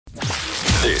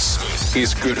This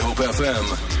is Good Hope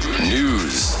FM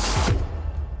News.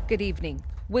 Good evening.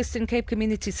 Western Cape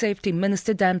Community Safety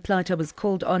Minister Dan Plato was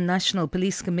called on National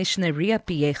Police Commissioner Riah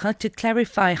Piyega to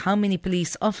clarify how many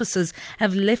police officers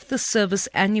have left the service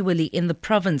annually in the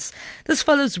province. This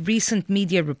follows recent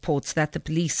media reports that the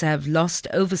police have lost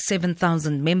over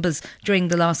 7,000 members during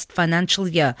the last financial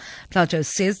year. Plato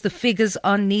says the figures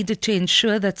are needed to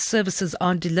ensure that services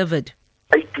are delivered.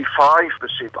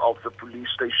 85% of the police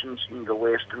stations in the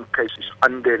Western Cape is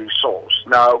under-resourced.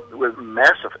 Now, with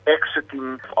massive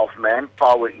exiting of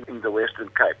manpower in the Western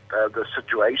Cape, the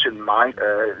situation might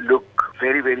look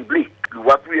very, very bleak.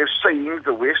 What we are saying,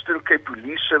 the Western Cape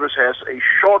Police Service has a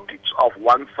shortage of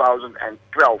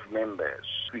 1,012 members.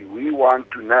 We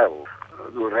want to know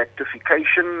the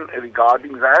rectification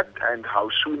regarding that and how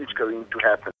soon it's going to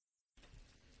happen.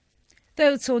 The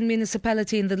Oudtshoorn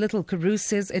municipality in the Little Karoo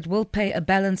says it will pay a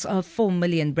balance of 4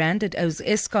 million rand it owes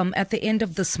Eskom at the end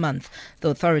of this month. The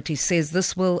authority says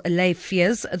this will allay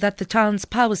fears that the town's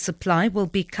power supply will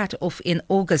be cut off in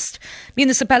August.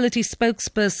 Municipality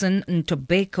spokesperson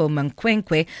Ntobeko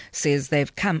Mankwenkwe says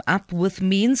they've come up with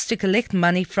means to collect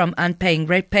money from unpaying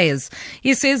ratepayers.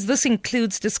 He says this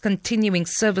includes discontinuing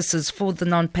services for the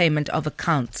non-payment of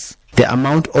accounts. The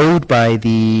amount owed by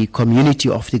the community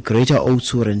of the Greater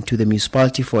Oudtshoorn to the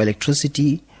municipality for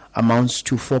electricity amounts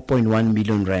to 4.1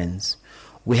 million rands.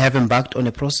 We have embarked on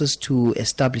a process to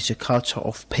establish a culture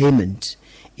of payment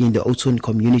in the Oudtshoorn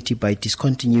community by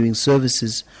discontinuing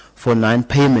services for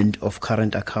non-payment of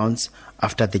current accounts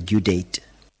after the due date.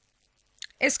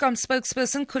 Eskom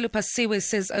spokesperson Kulupasiwe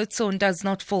says Oudtshoorn does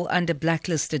not fall under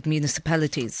blacklisted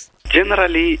municipalities.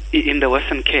 Generally, in the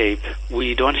Western Cape,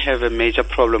 we don't have a major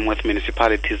problem with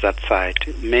municipalities that side.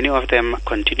 Many of them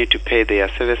continue to pay their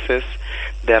services.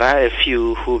 There are a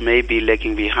few who may be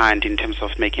lagging behind in terms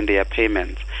of making their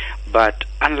payments. But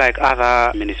unlike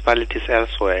other municipalities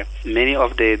elsewhere, many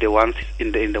of the ones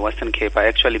in the Western Cape are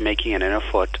actually making an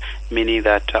effort, meaning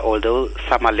that although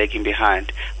some are lagging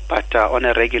behind, but on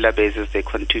a regular basis they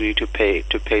continue to pay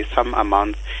some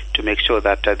amounts to make sure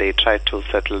that they try to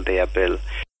settle their bill.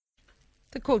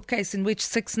 The court case in which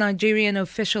 6 Nigerian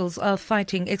officials are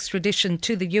fighting extradition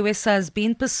to the US has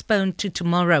been postponed to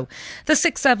tomorrow. The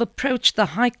 6 have approached the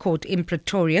High Court in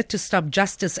Pretoria to stop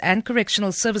Justice and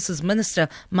Correctional Services Minister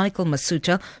Michael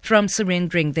Masuta from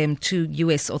surrendering them to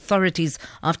US authorities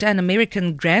after an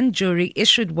American grand jury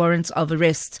issued warrants of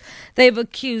arrest. They are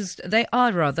accused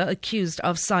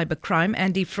of cybercrime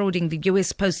and defrauding the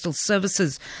US Postal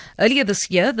Services. Earlier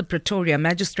this year, the Pretoria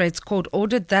Magistrates Court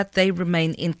ordered that they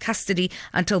remain in custody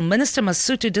until Minister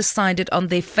Masuta decided on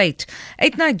their fate.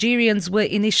 8 Nigerians were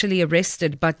initially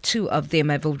arrested, but 2 of them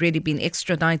have already been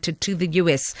extradited to the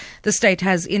US. The state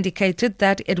has indicated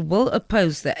that it will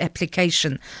oppose the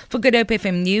application. For Good Hope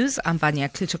FM News, I'm Vanya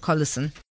Kluter-Collison.